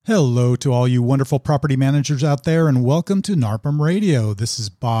Hello to all you wonderful property managers out there, and welcome to NARPM Radio. This is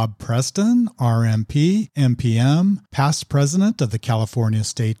Bob Preston, RMP, MPM, past president of the California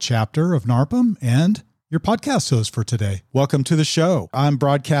State Chapter of NARPM, and your podcast host for today. Welcome to the show. I'm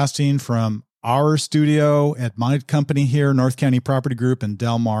broadcasting from our studio at my company here, North County Property Group in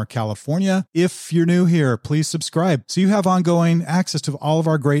Del Mar, California. If you're new here, please subscribe so you have ongoing access to all of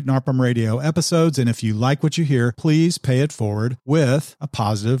our great NARPM Radio episodes. And if you like what you hear, please pay it forward with a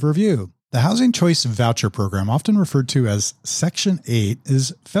positive review. The Housing Choice Voucher Program, often referred to as Section 8,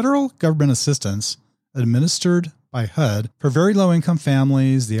 is federal government assistance administered by HUD for very low-income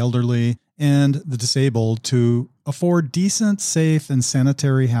families, the elderly, and the disabled to afford decent, safe, and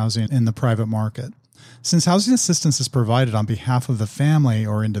sanitary housing in the private market. Since housing assistance is provided on behalf of the family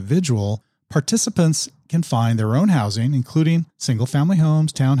or individual, participants can find their own housing, including single-family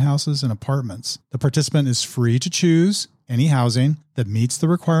homes, townhouses, and apartments. The participant is free to choose any housing that meets the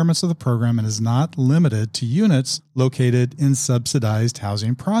requirements of the program and is not limited to units located in subsidized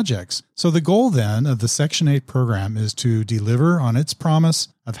housing projects. So the goal then of the Section 8 program is to deliver on its promise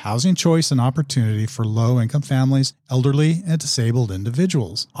of housing choice and opportunity for low-income families, elderly, and disabled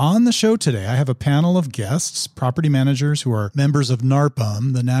individuals. On the show today, I have a panel of guests, property managers who are members of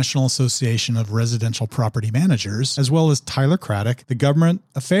NARPM, the National Association of Residential Property Managers, as well as Tyler Craddock, the Government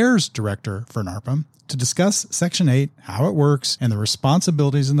Affairs Director for NARPM, to discuss Section 8, how it works, and the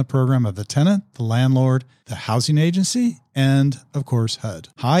responsibilities in the program of the tenant, the landlord, the housing agency, and, of course, HUD.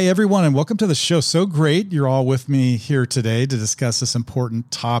 Hi, everyone, and welcome to the show. So great you're all with me here today to discuss this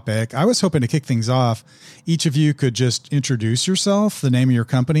important topic. I was hoping to kick things off. Each of you could just introduce yourself, the name of your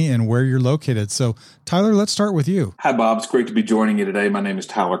company, and where you're located. So, Tyler, let's start with you. Hi, Bob. It's great to be joining you today. My name is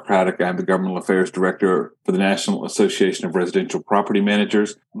Tyler Craddock. I'm the Government Affairs Director for the National Association of Residential Property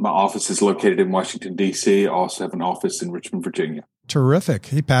Managers. My office is located in Washington, D.C. I also have an office in Richmond, Virginia. Terrific.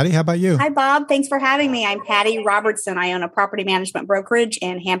 Hey, Patty, how about you? Hi, Bob. Thanks for having me. I'm Patty Robertson. I own a property management brokerage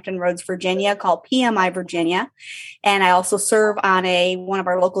in Hampton Roads, Virginia called PMI Virginia. And I also serve on one of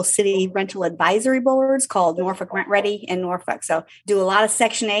our local city rental advisory boards called Norfolk Rent Ready in Norfolk. So do a lot of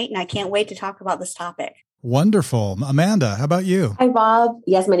Section 8, and I can't wait to talk about this topic. Wonderful. Amanda, how about you? Hi, Bob.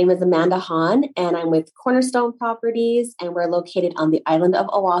 Yes, my name is Amanda Hahn, and I'm with Cornerstone Properties, and we're located on the island of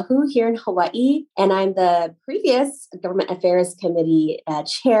Oahu here in Hawaii. And I'm the previous Government Affairs Committee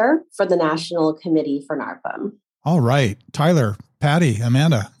chair for the National Committee for NARPM. All right. Tyler, Patty,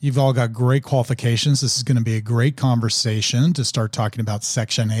 Amanda, you've all got great qualifications. This is going to be a great conversation to start talking about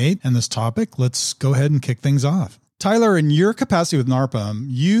Section 8 and this topic. Let's go ahead and kick things off. Tyler, in your capacity with NARPM,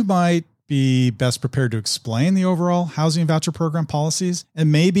 you might be best prepared to explain the overall housing voucher program policies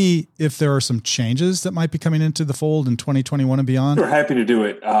and maybe if there are some changes that might be coming into the fold in 2021 and beyond. We're happy to do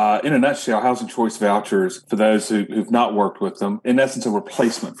it. In a nutshell, housing choice vouchers, for those who've not worked with them, in essence, a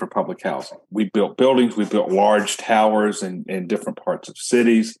replacement for public housing. We built buildings, we built large towers in different parts of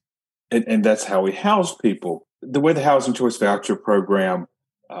cities, and that's how we house people. The way the housing choice voucher program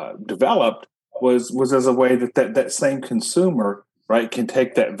developed was as a way that same consumer, right, can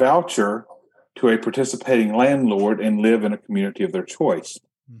take that voucher to a participating landlord and live in a community of their choice.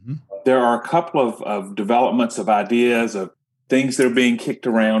 Mm-hmm. There are a couple of developments of ideas, of things that are being kicked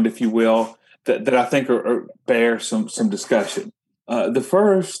around, if you will, that I think bear some discussion. The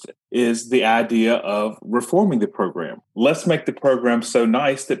first is the idea of reforming the program. Let's make the program so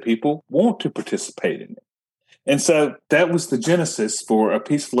nice that people want to participate in it. And so that was the genesis for a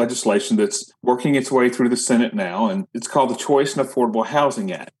piece of legislation that's working its way through the Senate now, and it's called the Choice and Affordable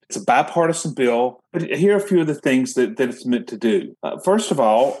Housing Act. It's a bipartisan bill, but here are a few of the things that it's meant to do. First of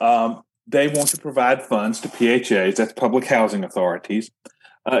all, they want to provide funds to PHAs, that's public housing authorities,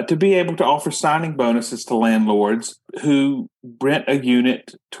 to be able to offer signing bonuses to landlords who rent a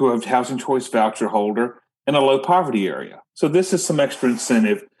unit to a housing choice voucher holder in a low poverty area. So this is some extra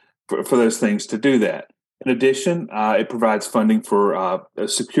incentive for those things to do that. In addition, it provides funding for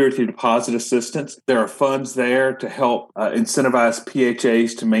security deposit assistance. There are funds there to help incentivize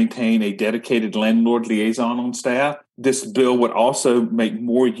PHAs to maintain a dedicated landlord liaison on staff. This bill would also make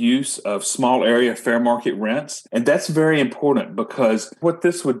more use of small area fair market rents. And that's very important because what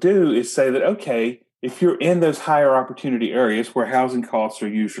this would do is say that, okay, if you're in those higher opportunity areas where housing costs are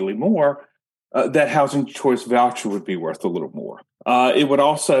usually more, that housing choice voucher would be worth a little more. It would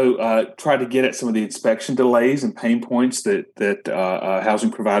also try to get at some of the inspection delays and pain points that housing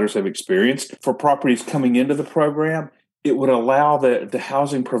providers have experienced. For properties coming into the program, it would allow the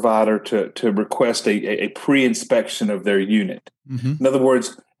housing provider to request a pre-inspection of their unit. Mm-hmm. In other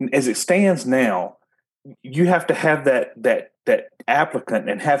words, as it stands now, you have to have that applicant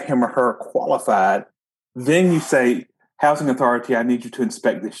and have him or her qualified. Then you say, housing authority, I need you to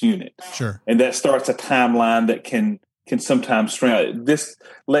inspect this unit. Sure. And that starts a timeline that can sometimes strain. This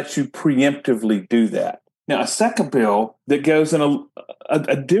lets you preemptively do that. Now, a second bill that goes in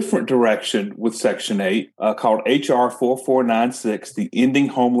a different direction with Section 8 called H.R. 4496, the Ending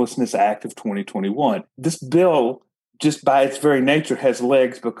Homelessness Act of 2021. This bill, just by its very nature, has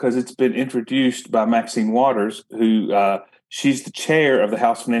legs because it's been introduced by Maxine Waters, who she's the chair of the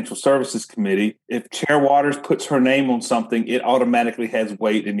House Financial Services Committee. If Chair Waters puts her name on something, it automatically has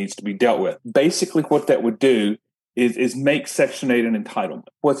weight and needs to be dealt with. Basically, what that would do is make Section 8 an entitlement.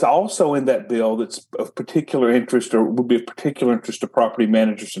 What's also in that bill that's of particular interest or would be of particular interest to property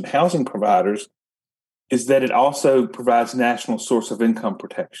managers and housing providers is that it also provides national source of income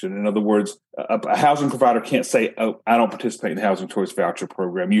protection. In other words, a housing provider can't say, oh, I don't participate in the Housing Choice Voucher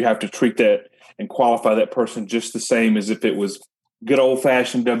Program. You have to treat that and qualify that person just the same as if it was good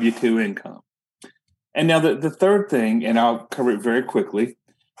old-fashioned W-2 income. And now the third thing, and I'll cover it very quickly,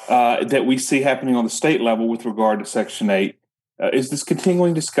 that we see happening on the state level with regard to Section 8 is this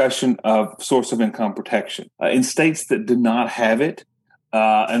continuing discussion of source of income protection. In states that do not have it,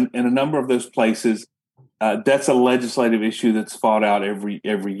 and in a number of those places, that's a legislative issue that's fought out every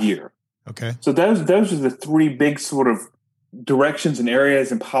year. Okay. So those are the three big sort of directions and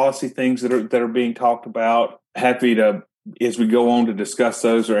areas and policy things that are being talked about. Happy to, as we go on, to discuss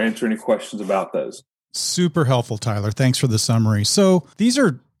those or answer any questions about those. Super helpful, Tyler. Thanks for the summary. So these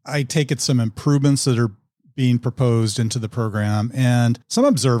are, I take it, some improvements that are being proposed into the program. And some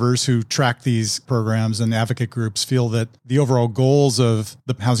observers who track these programs and advocate groups feel that the overall goals of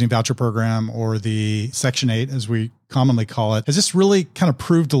the housing voucher program, or the Section 8, as we commonly call it, has just really kind of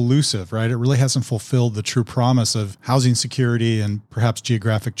proved elusive, right? It really hasn't fulfilled the true promise of housing security and perhaps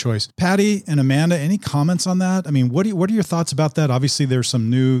geographic choice. Patty and Amanda, any comments on that? I mean, what are your thoughts about that? Obviously, there's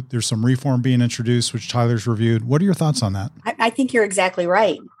some reform being introduced, which Tyler's reviewed. What are your thoughts on that? I think you're exactly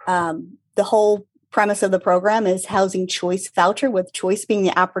right. The whole premise of the program is housing choice voucher, with choice being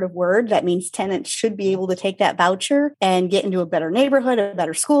the operative word. That means tenants should be able to take that voucher and get into a better neighborhood, a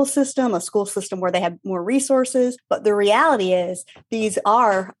better school system where they have more resources. But the reality is these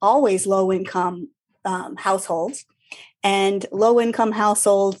are always low income households. And low income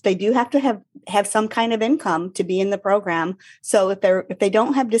households, they do have to have some kind of income to be in the program. So if they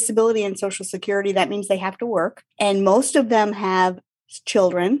don't have disability and Social Security, that means they have to work. And most of them have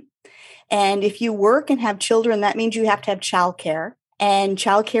children. And if you work and have children, that means you have to have childcare. And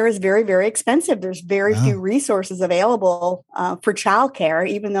childcare is very, very expensive. There's very few resources available for childcare,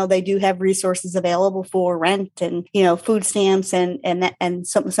 even though they do have resources available for rent and, food stamps and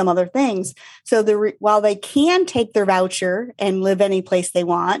some other things. So while they can take their voucher and live any place they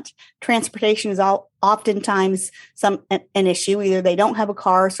want, transportation is oftentimes an issue. Either they don't have a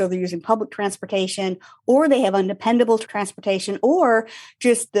car, so they're using public transportation, or they have undependable transportation, or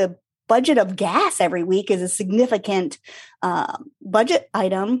just the budget of gas every week is a significant budget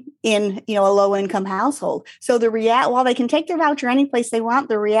item in a low income household. So while they can take their voucher any place they want,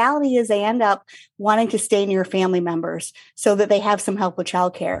 the reality is they end up wanting to stay near family members so that they have some help with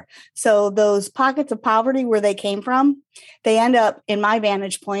childcare. So those pockets of poverty where they came from, they end up, in my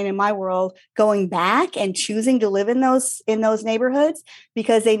vantage point, in my world, going back and choosing to live in those neighborhoods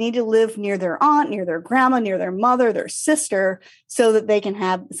because they need to live near their aunt, near their grandma, near their mother, their sister, so that they can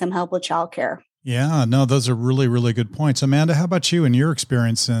have some help with childcare. Yeah, no, those are really, really good points. Amanda, how about you and your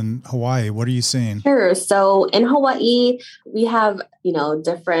experience in Hawaii? What are you seeing? Sure. So in Hawaii, we have,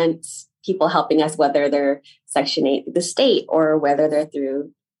 different people helping us, whether they're Section 8 through the state or whether they're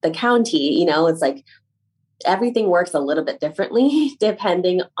through the county. It's like everything works a little bit differently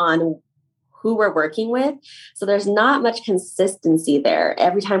depending on who we're working with. So there's not much consistency there.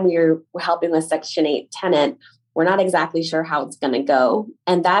 Every time we're helping a Section 8 tenant, we're not exactly sure how it's going to go.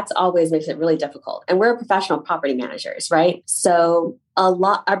 And that's always makes it really difficult. And we're professional property managers, right? So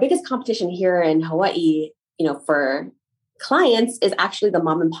our biggest competition here in Hawaii, for clients is actually the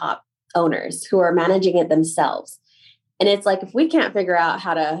mom and pop owners who are managing it themselves. And it's like, if we can't figure out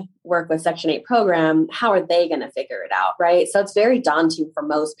how to work with Section 8 program, how are they going to figure it out, right? So it's very daunting for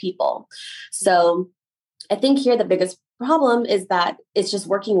most people. So I think here the biggest problem is that it's just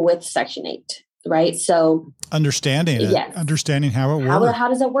working with Section 8. Right. So understanding how it works. How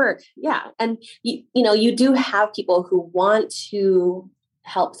does it work? Yeah. And, you do have people who want to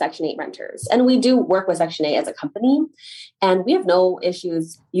help Section 8 renters. And we do work with Section 8 as a company. And we have no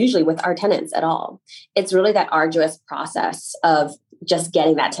issues usually with our tenants at all. It's really that arduous process of just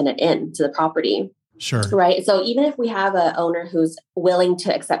getting that tenant into the property. Sure. Right. So even if we have an owner who's willing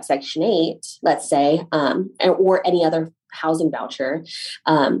to accept Section 8, let's say, or any other housing voucher,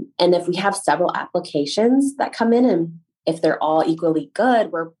 and if we have several applications that come in and if they're all equally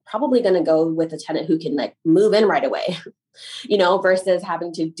good, we're probably going to go with a tenant who can like move in right away, versus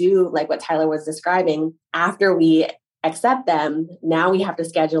having to do like what Tyler was describing. After we accept them, now we have to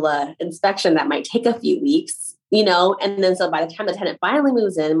schedule a inspection that might take a few weeks, and then so by the time the tenant finally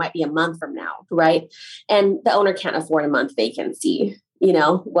moves in, it might be a month from now, right? And the owner can't afford a month vacancy.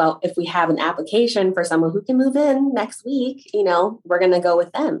 Well, if we have an application for someone who can move in next week, we're going to go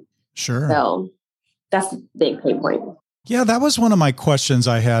with them. Sure. So that's the big pain point. Yeah, that was one of my questions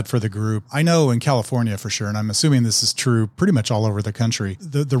I had for the group. I know in California for sure, and I'm assuming this is true pretty much all over the country,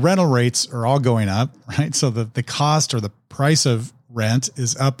 the rental rates are all going up, right? So the cost or the price of rent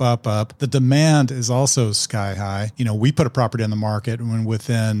is up. The demand is also sky high. We put a property on the market and when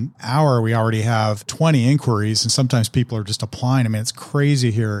within an hour, we already have 20 inquiries and sometimes people are just applying. I mean, it's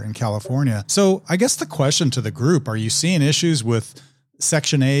crazy here in California. So I guess the question to the group, are you seeing issues with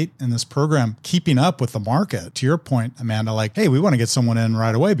Section 8 and this program keeping up with the market? To your point, Amanda, like, hey, we want to get someone in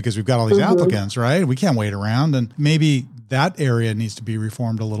right away because we've got all these applicants, right? We can't wait around. And maybe that area needs to be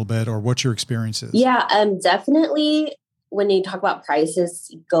reformed a little bit, or what your experience is. Yeah, definitely. When you talk about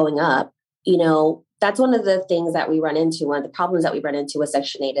prices going up, that's one of the things that we run into. One of the problems that we run into with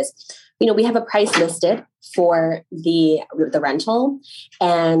Section 8 is, we have a price listed for the rental,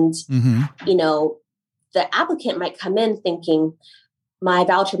 and, the applicant might come in thinking my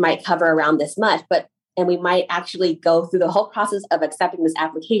voucher might cover around this much, and we might actually go through the whole process of accepting this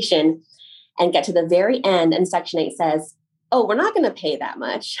application and get to the very end. And Section 8 says, oh, we're not going to pay that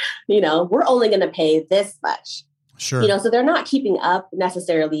much. We're only going to pay this much. Sure. So they're not keeping up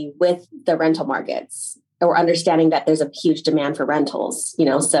necessarily with the rental markets or understanding that there's a huge demand for rentals,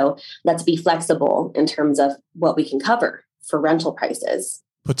 so let's be flexible in terms of what we can cover for rental prices.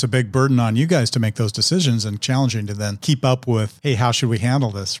 Puts a big burden on you guys to make those decisions and challenging to then keep up with, hey, how should we handle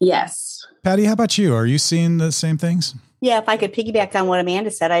this? Yes. Patty, how about you? Are you seeing the same things? Yeah, if I could piggyback on what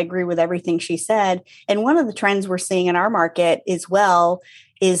Amanda said, I agree with everything she said. And one of the trends we're seeing in our market as well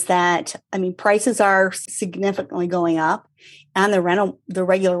is that, prices are significantly going up on the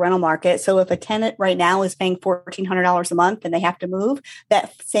regular rental market. So if a tenant right now is paying $1,400 a month and they have to move,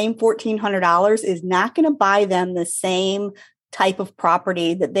 that same $1,400 is not going to buy them the same type of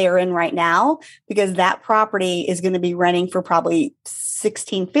property that they're in right now, because that property is going to be renting for probably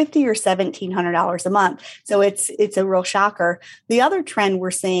 $1,650 or $1,700 a month. So it's a real shocker. The other trend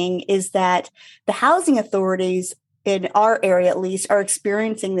we're seeing is that the housing authorities in our area, at least, are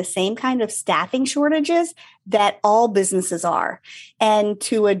experiencing the same kind of staffing shortages that all businesses are. And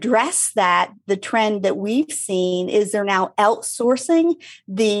to address that, the trend that we've seen is they're now outsourcing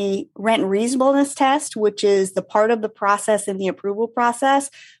the rent reasonableness test, which is the part of the process in the approval process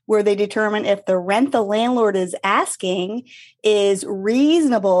where they determine if the rent the landlord is asking is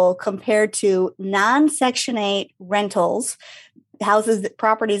reasonable compared to non-Section 8 rentals,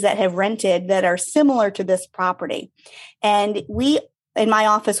 properties that have rented that are similar to this property. And in my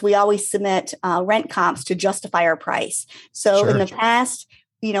office, we always submit rent comps to justify our price. So in the past,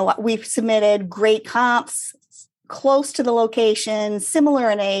 we've submitted great comps, close to the location,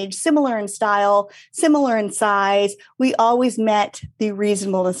 similar in age, similar in style, similar in size. We always met the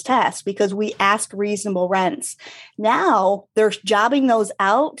reasonableness test because we asked reasonable rents. Now they're jobbing those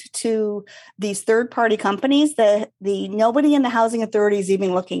out to these third-party companies that nobody in the housing authority is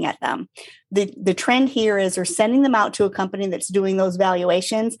even looking at them. The trend here is they're sending them out to a company that's doing those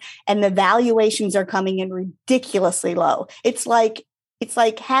valuations, and the valuations are coming in ridiculously low. It's like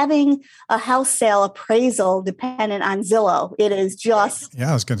having a house sale appraisal dependent on Zillow. It is just... Yeah,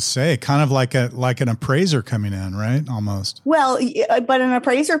 I was going to say, kind of like an appraiser coming in, right? Almost. Well, but an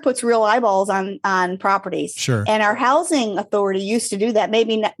appraiser puts real eyeballs on properties. Sure. And our housing authority used to do that,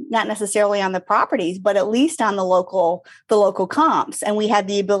 maybe not necessarily on the properties, but at least on the local comps. And we had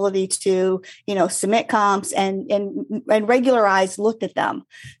the ability to, submit comps and regularize, looked at them.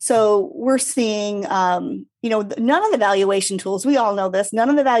 So we're seeing... none of the valuation tools, we all know this, none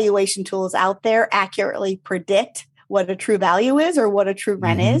of the valuation tools out there accurately predict what a true value is or what a true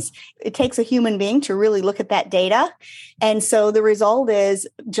rent is. It takes a human being to really look at that data. And so the result is,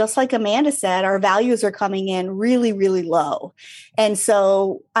 just like Amanda said, our values are coming in really, really low. And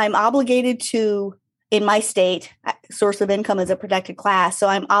so I'm obligated to, in my state, source of income is a protected class. So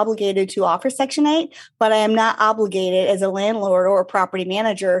I'm obligated to offer Section 8, but I am not obligated as a landlord or a property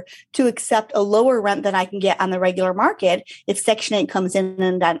manager to accept a lower rent than I can get on the regular market if Section 8 comes in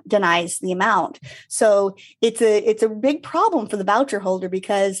and denies the amount. So it's a big problem for the voucher holder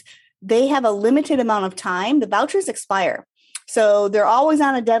because they have a limited amount of time. The vouchers expire. So they're always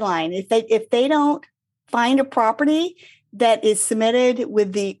on a deadline. If they don't find a property that is submitted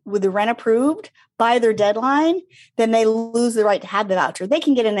with the rent approved by their deadline, then they lose the right to have the voucher. They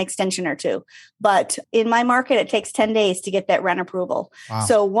can get an extension or two, but in my market, it takes 10 days to get that rent approval. Wow.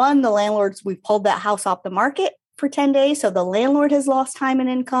 So one, the landlords, we pulled that house off the market for 10 days. So the landlord has lost time and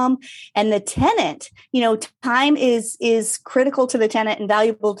income, and the tenant, time is critical to the tenant and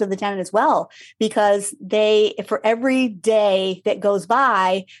valuable to the tenant as well, because for every day that goes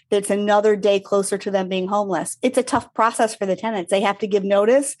by, that's another day closer to them being homeless. It's a tough process for the tenants. They have to give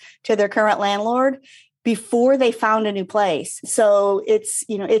notice to their current landlord before they found a new place. So it's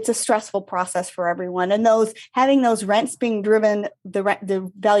a stressful process for everyone. And having those rents being driven,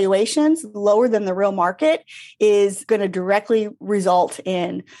 the valuations lower than the real market is going to directly result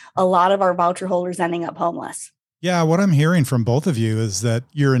in a lot of our voucher holders ending up homeless. Yeah, what I'm hearing from both of you is that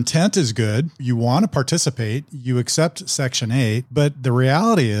your intent is good. You want to participate. You accept Section 8, but the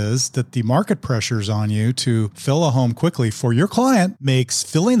reality is that the market pressures on you to fill a home quickly for your client makes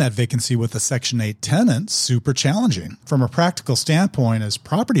filling that vacancy with a Section 8 tenant super challenging. From a practical standpoint, as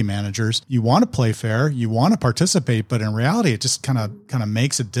property managers, you want to play fair, you want to participate, but in reality, it just kind of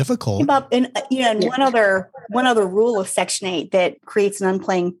makes it difficult. One other rule of Section 8 that creates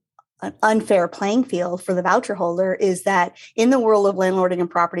an unfair playing field for the voucher holder is that in the world of landlording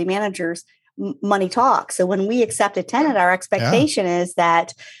and property managers, money talks. So when we accept a tenant, our expectation is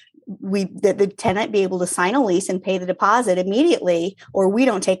that the tenant be able to sign a lease and pay the deposit immediately, or we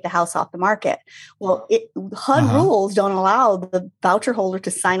don't take the house off the market. Well, HUD rules don't allow the voucher holder to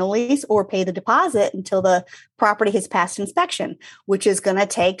sign a lease or pay the deposit until the property has passed inspection, which is going to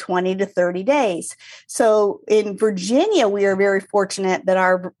take 20 to 30 days. So in Virginia, we are very fortunate that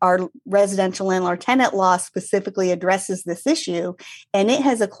our residential landlord tenant law specifically addresses this issue. And it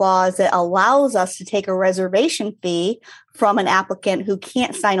has a clause that allows us to take a reservation fee from an applicant who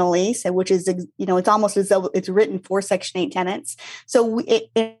can't sign a lease, which is, it's almost as though it's written for Section 8 tenants. So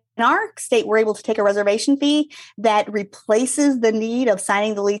in our state, we're able to take a reservation fee that replaces the need of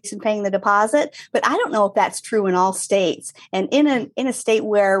signing the lease and paying the deposit. But I don't know if that's true in all states. And in a state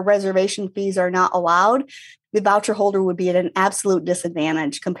where reservation fees are not allowed, the voucher holder would be at an absolute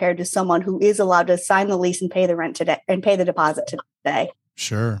disadvantage compared to someone who is allowed to sign the lease and pay the rent today and pay the deposit today.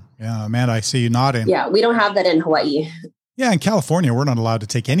 Sure. Yeah. Amanda, I see you nodding. Yeah, we don't have that in Hawaii. Yeah, in California, we're not allowed to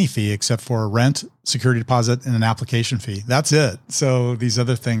take any fee except for a rent, security deposit, and an application fee. That's it. So these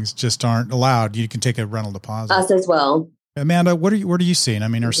other things just aren't allowed. You can take a rental deposit. Us as well. Amanda, what are you seeing? I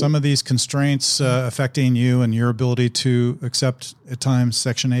mean, are some of these constraints affecting you and your ability to accept at times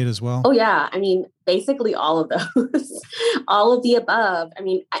Section 8 as well? Oh, yeah. I mean, basically all of those, all of the above. I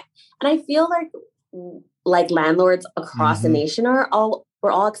mean, I feel like landlords across the nation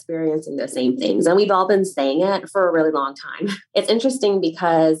we're all experiencing the same things. And we've all been saying it for a really long time. It's interesting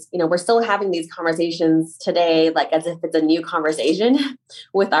because, we're still having these conversations today, like as if it's a new conversation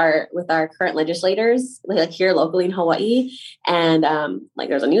with our current legislators, like here locally in Hawaii. And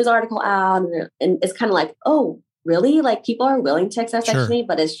there's a news article out and it's kind of like, oh, really? Like people are willing to accept Section 8,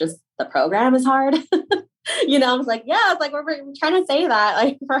 but it's just the program is hard. I was like, yeah, it's like we're trying to say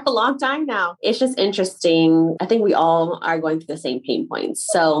that for a long time now. It's just interesting. I think we all are going through the same pain points.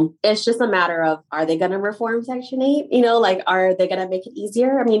 So it's just a matter of, are they going to reform Section 8? Are they going to make it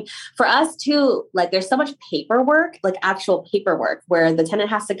easier? I mean, for us too, there's so much paperwork, actual paperwork where the tenant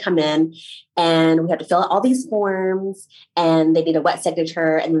has to come in and we have to fill out all these forms and they need a wet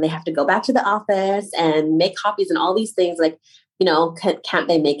signature and then they have to go back to the office and make copies and all these things. Can't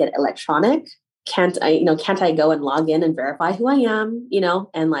they make it electronic? Can't I go and log in and verify who I am,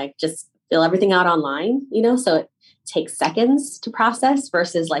 and just fill everything out online, so it takes seconds to process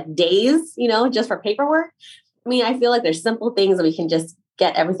versus days, just for paperwork. I mean, I feel like there's simple things that we can just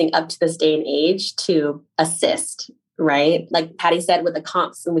get everything up to this day and age to assist, right? Like Patty said with the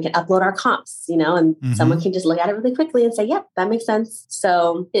comps, and we can upload our comps, and someone can just look at it really quickly and say, yep, that makes sense.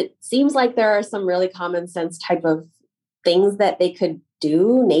 So it seems like there are some really common sense type of things that they could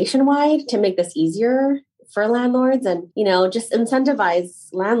do nationwide to make this easier for landlords and, just incentivize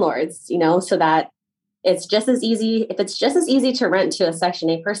landlords, so that it's just as easy. If it's just as easy to rent to a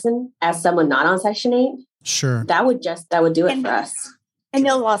Section 8 person as someone not on Section 8, sure, that would do it for us. And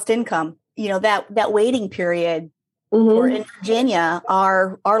no lost income, that waiting period. Or in Virginia,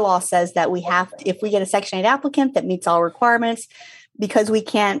 our law says that we have to, if we get a Section 8 applicant that meets all requirements, because we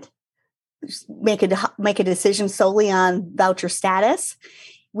can't make a decision solely on voucher status,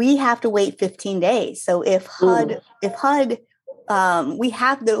 we have to wait 15 days. So if HUD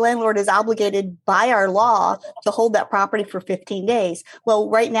the landlord is obligated by our law to hold that property for 15 days. Well,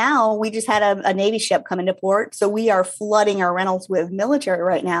 right now we just had a Navy ship come into port. So we are flooding our rentals with military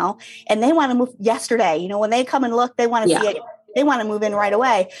right now, and they want to move yesterday. You know, when they come and look, they want to see it. They want to move in right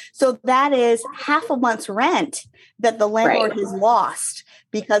away. So that is half a month's rent that the landlord has lost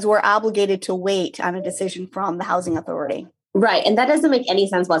because we're obligated to wait on a decision from the housing authority. Right. And that doesn't make any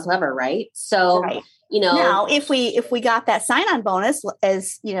sense whatsoever. Right. So, now if we got that sign-on bonus,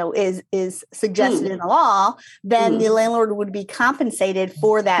 as you know, is suggested in the law, then the landlord would be compensated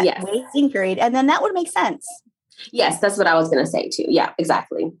for that waiting period. And then that would make sense. Yes, that's what I was going to say too. Yeah,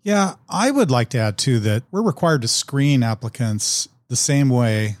 exactly. Yeah, I would like to add too that we're required to screen applicants the same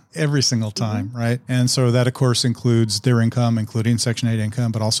way every single time, right? And so that, of course, includes their income, including Section 8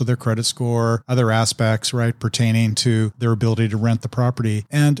 income, but also their credit score, other aspects, right, pertaining to their ability to rent the property.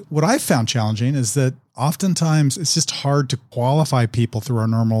 And what I found challenging is that oftentimes it's just hard to qualify people through our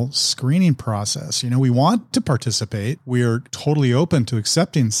normal screening process. You know, we want to participate. We are totally open to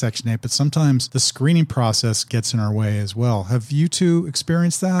accepting Section 8, but sometimes the screening process gets in our way as well. Have you two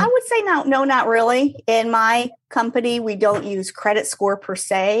experienced that? I would say no, not really. In my company, we don't use credit score per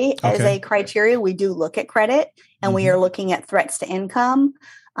se as a criteria. We do look at credit, and we are looking at threats to income.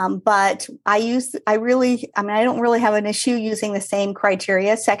 But I don't really have an issue using the same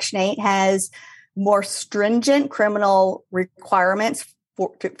criteria. Section 8 has more stringent criminal requirements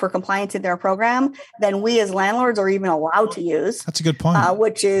for compliance in their program than we as landlords are even allowed to use. That's a good point.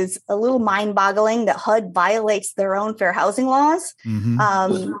 Which is a little mind-boggling that HUD violates their own fair housing laws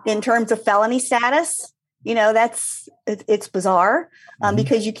in terms of felony status. You know, it's bizarre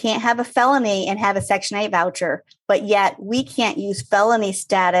because you can't have a felony and have a Section 8 voucher, but yet we can't use felony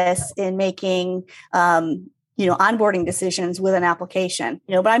status in making onboarding decisions with an application,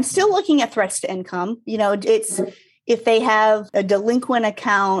 but I'm still looking at threats to income. It's if they have a delinquent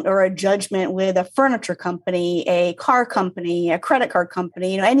account or a judgment with a furniture company, a car company, a credit card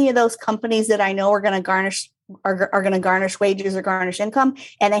company, any of those companies that I know are going to garnish wages or garnish income,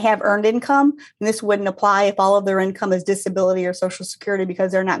 and they have earned income. And this wouldn't apply if all of their income is disability or Social Security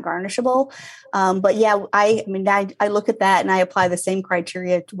because they're not garnishable. But yeah, I look at that and I apply the same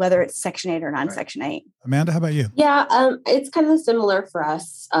criteria to whether it's Section 8 or non-Section 8. Amanda, how about you? Yeah, it's kind of similar for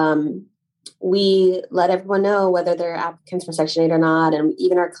us. We let everyone know whether they're applicants for Section 8 or not, and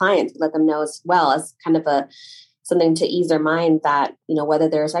even our clients let them know as well as kind of something to ease their mind that, whether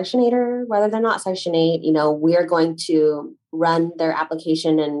they're Section 8 or whether they're not Section 8, we are going to run their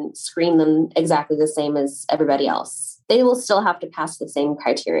application and screen them exactly the same as everybody else. They will still have to pass the same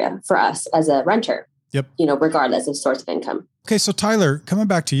criteria for us as a renter. Yep. Regardless of source of income. Okay. So Tyler, coming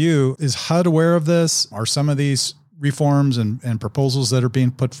back to you, is HUD aware of this? Are some of these reforms and proposals that are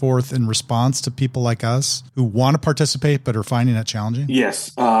being put forth in response to people like us who want to participate but are finding it challenging?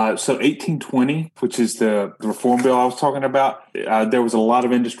 Yes. So 1820, which is the reform bill I was talking about, there was a lot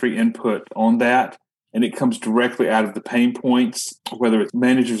of industry input on that, and it comes directly out of the pain points, whether it's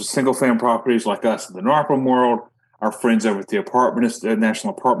managers of single-family properties like us in the NARPM world, our friends over at the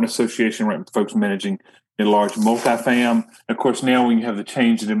National Apartment Association, right, folks managing a large multifam. Of course, now when you have the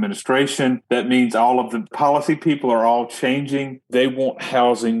change in administration, that means all of the policy people are all changing. They want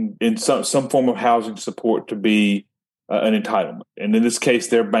housing in some form of housing support to be an entitlement. And in this case,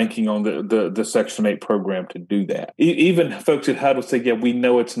 they're banking on the Section 8 program to do that. Even folks at HUD will say, yeah, we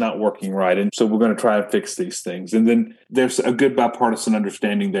know it's not working right, and so we're going to try and fix these things. And then there's a good bipartisan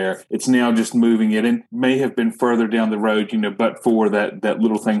understanding there. It's now just moving it, and may have been further down the road, but for that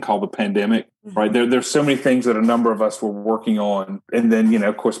little thing called the pandemic, right? There's so many things that a number of us were working on. And then,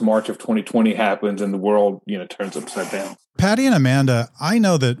 of course, March of 2020 happens and the world, turns upside down. Patty and Amanda, I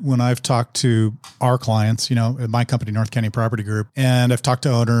know that when I've talked to our clients, at my company, North County Property Group, and I've talked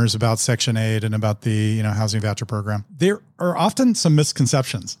to owners about Section 8 and about the, housing voucher program, there are often some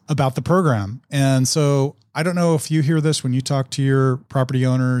misconceptions about the program. And so I don't know if you hear this when you talk to your property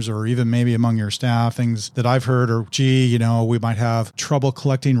owners or even maybe among your staff, things that I've heard are, we might have trouble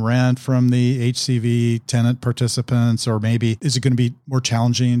collecting rent from the HCV tenant participants, or maybe is it going to be more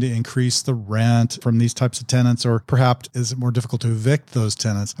challenging to increase the rent from these types of tenants, or perhaps is it more difficult to evict those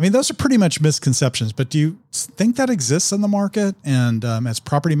tenants? I mean, those are pretty much misconceptions, but do you think that exists in the market? And as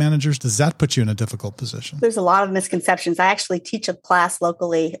property managers, does that put you in a difficult position? There's a lot of misconceptions. I actually teach a class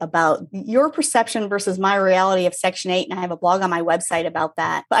locally about your perception versus my reality of Section 8, and I have a blog on my website about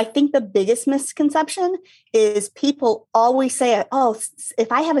that. But I think the biggest misconception is people always say, oh,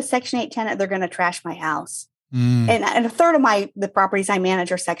 if I have a Section 8 tenant, they're going to trash my house. And a third of the properties I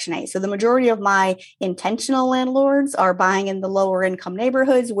manage are Section 8. So the majority of my intentional landlords are buying in the lower income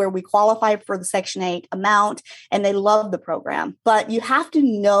neighborhoods where we qualify for the Section 8 amount, and they love the program. But you have to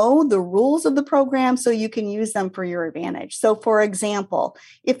know the rules of the program so you can use them for your advantage. So for example,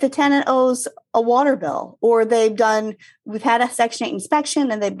 if the tenant owes a water bill, or we've had a Section 8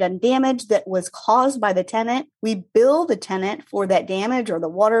 inspection and they've done damage that was caused by the tenant, we bill the tenant for that damage or the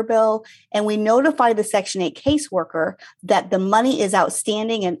water bill, and we notify the Section 8 caseworker that the money is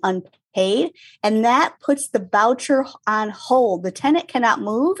outstanding and unpaid, and that puts the voucher on hold. The tenant cannot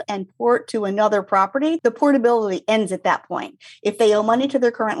move and port to another property. The portability ends at that point if they owe money to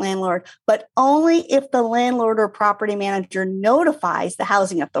their current landlord, but only if the landlord or property manager notifies the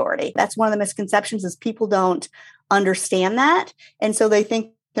housing authority. That's one of the misconceptions, is people don't understand that, and so they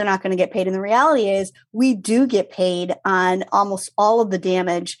think they're not going to get paid. And the reality is we do get paid on almost all of the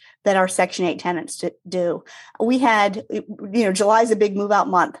damage that our Section 8 tenants do. We had, July is a big move out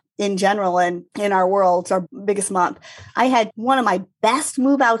month in general, and in our world, it's our biggest month. I had one of my best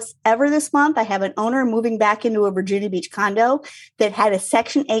move outs ever this month. I have an owner moving back into a Virginia Beach condo that had a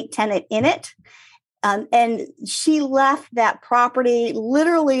Section 8 tenant in it. And she left that property.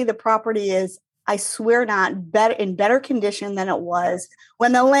 Literally, the property is, I swear not, in better condition than it was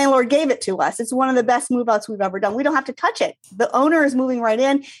when the landlord gave it to us. It's one of the best move outs we've ever done. We don't have to touch it. The owner is moving right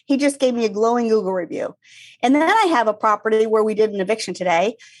in. He just gave me a glowing Google review. And then I have a property where we did an eviction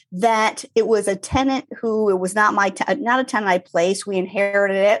today that it was a tenant who, it was not not a tenant I placed. We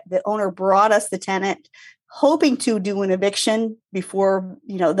inherited it. The owner brought us the tenant, hoping to do an eviction before,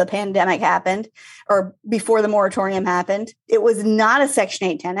 the pandemic happened, or before the moratorium happened. It was not a Section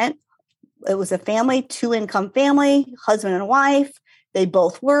 8 tenant. It was a family, 2-income family, husband and wife. They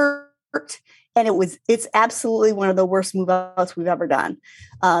both worked, and it's absolutely one of the worst move outs we've ever done.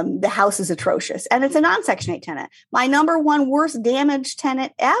 The house is atrocious, and it's a non-Section 8 tenant. My number one worst damaged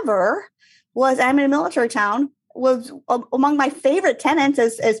tenant ever I'm in a military town, was among my favorite tenants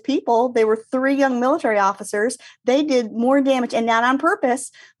as people. They were 3 young military officers. They did more damage, and not on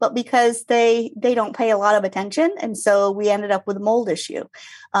purpose, but because they don't pay a lot of attention. And so we ended up with a mold issue,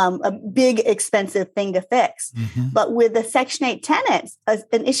 a big expensive thing to fix. Mm-hmm. But with the Section 8 tenants,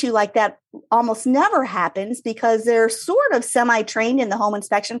 an issue like that almost never happens because they're sort of semi-trained in the home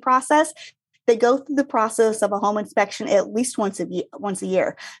inspection process. They go through the process of a home inspection at least once a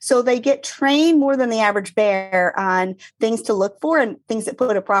year. So they get trained more than the average bear on things to look for and things that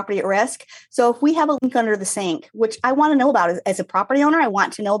put a property at risk. So if we have a leak under the sink, which I want to know about as a property owner, I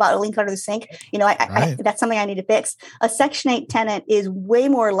want to know about a leak under the sink. Right. That's something I need to fix. A Section 8 tenant is way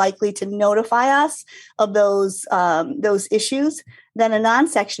more likely to notify us of those issues than a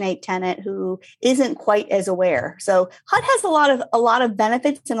non-Section 8 tenant who isn't quite as aware. So HUD has a lot of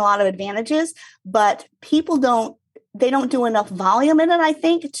benefits and a lot of advantages, but people don't do enough volume in it, I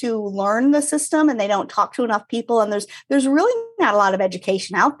think, to learn the system, and they don't talk to enough people. And there's really not a lot of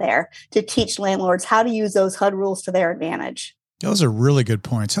education out there to teach landlords how to use those HUD rules to their advantage. Those are really good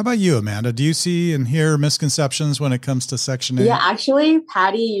points. How about you, Amanda? Do you see and hear misconceptions when it comes to Section 8? Yeah, actually,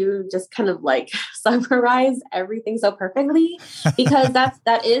 Patty, you just kind of summarized everything so perfectly, because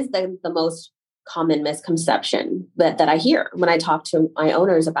that is the most common misconception that I hear when I talk to my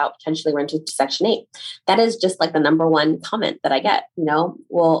owners about potentially renting to Section 8. That is just the number one comment that I get,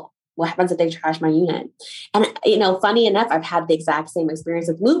 well, what happens if they trash my unit? And, funny enough, I've had the exact same experience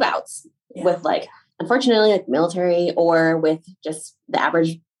with move outs with unfortunately, military or with just the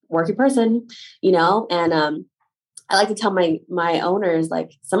average working person, and I like to tell my owners,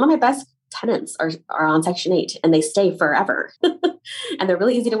 some of my best tenants are on Section 8 and they stay forever and they're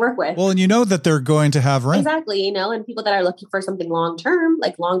really easy to work with. Well, and that they're going to have rent. Exactly. And people that are looking for something long-term,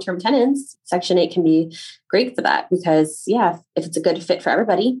 like long-term tenants, Section 8 can be great for that because if it's a good fit for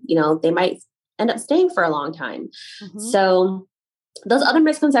everybody, they might end up staying for a long time. Mm-hmm. So those other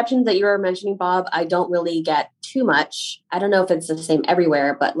misconceptions that you were mentioning, Bob, I don't really get too much. I don't know if it's the same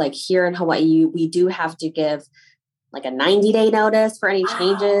everywhere, but here in Hawaii, we do have to give a 90-day notice for any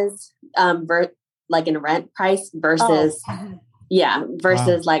changes, in rent price versus,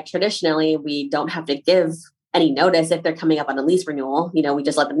 traditionally we don't have to give any notice if they're coming up on a lease renewal. We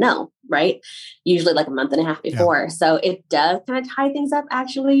just let them know, right? Usually a month and a half before. Yeah. So it does kind of tie things up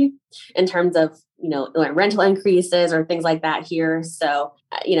actually in terms of, rental increases or things like that here. So,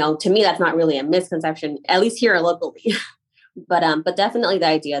 to me, that's not really a misconception, at least here locally. But definitely the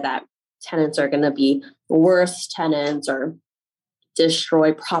idea that tenants are going to be worse tenants or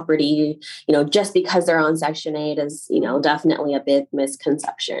destroy property, just because they're on Section 8 is, definitely a big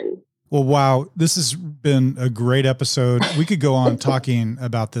misconception. Well, wow. This has been a great episode. We could go on talking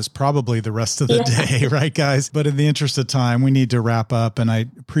about this probably the rest of the day, right, guys? But in the interest of time, we need to wrap up. And I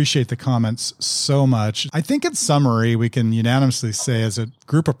appreciate the comments so much. I think in summary, we can unanimously say as a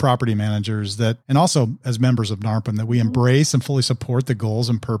group of property managers that, and also as members of NARPM, that we embrace and fully support the goals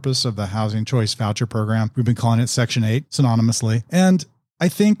and purpose of the Housing Choice Voucher Program. We've been calling it Section 8 synonymously. And I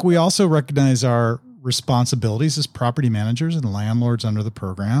think we also recognize our responsibilities as property managers and landlords under the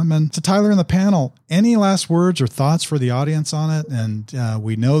program. And to Tyler and the panel, any last words or thoughts for the audience on it? And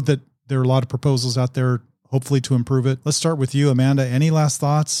we know that there are a lot of proposals out there, hopefully to improve it. Let's start with you, Amanda. Any last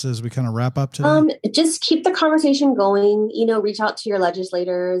thoughts as we kind of wrap up today? Just keep the conversation going, reach out to your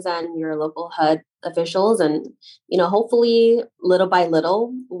legislators and your local HUD officials. And, hopefully little by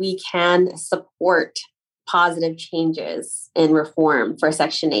little, we can support positive changes and reform for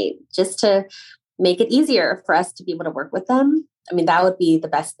Section 8, just to make it easier for us to be able to work with them. I mean, that would be the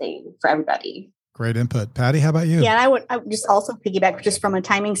best thing for everybody. Great input. Patty, how about you? Yeah, I would just also piggyback just from a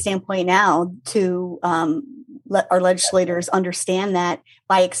timing standpoint now to let our legislators understand that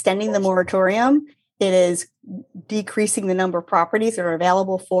by extending the moratorium, it is decreasing the number of properties that are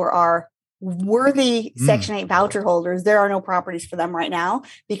available for our worthy Section 8 voucher holders. There are no properties for them right now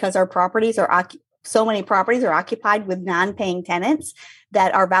because our properties are so many properties are occupied with non-paying tenants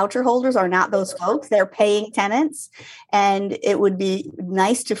that our voucher holders are not those folks. They're paying tenants. And it would be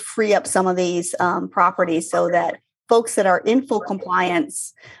nice to free up some of these properties so that folks that are in full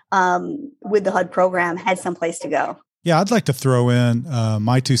compliance with the HUD program had someplace to go. Yeah, I'd like to throw in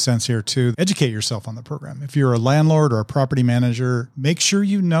my 2 cents here too. Educate yourself on the program. If you're a landlord or a property manager, make sure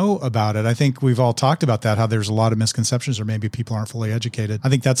you know about it. I think we've all talked about that, how there's a lot of misconceptions or maybe people aren't fully educated. I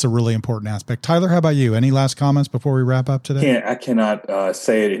think that's a really important aspect. Tyler, how about you? Any last comments before we wrap up today? I cannot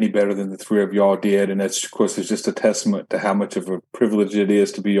say it any better than the three of y'all did. And that's, of course, it's just a testament to how much of a privilege it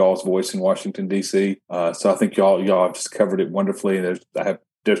is to be y'all's voice in Washington, D.C. So I think y'all have just covered it wonderfully. And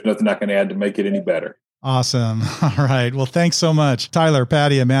there's nothing I can add to make it any better. Awesome. All right. Well, thanks so much. Tyler,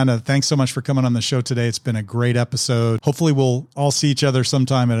 Patty, Amanda, thanks so much for coming on the show today. It's been a great episode. Hopefully we'll all see each other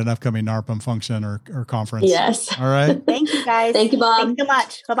sometime at an upcoming NARPM function or conference. Yes. All right. Thank you, guys. Thank you, Bob. Thanks so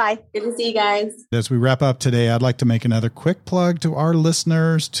much. Bye-bye. Good to see you guys. As we wrap up today, I'd like to make another quick plug to our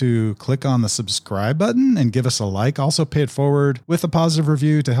listeners to click on the subscribe button and give us a like. Also pay it forward with a positive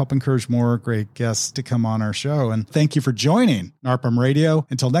review to help encourage more great guests to come on our show. And thank you for joining NARPM Radio.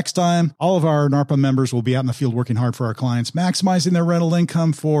 Until next time, all of our NARPM members will be out in the field working hard for our clients, maximizing their rental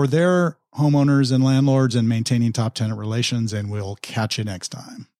income for their homeowners and landlords and maintaining top tenant relations. And we'll catch you next time.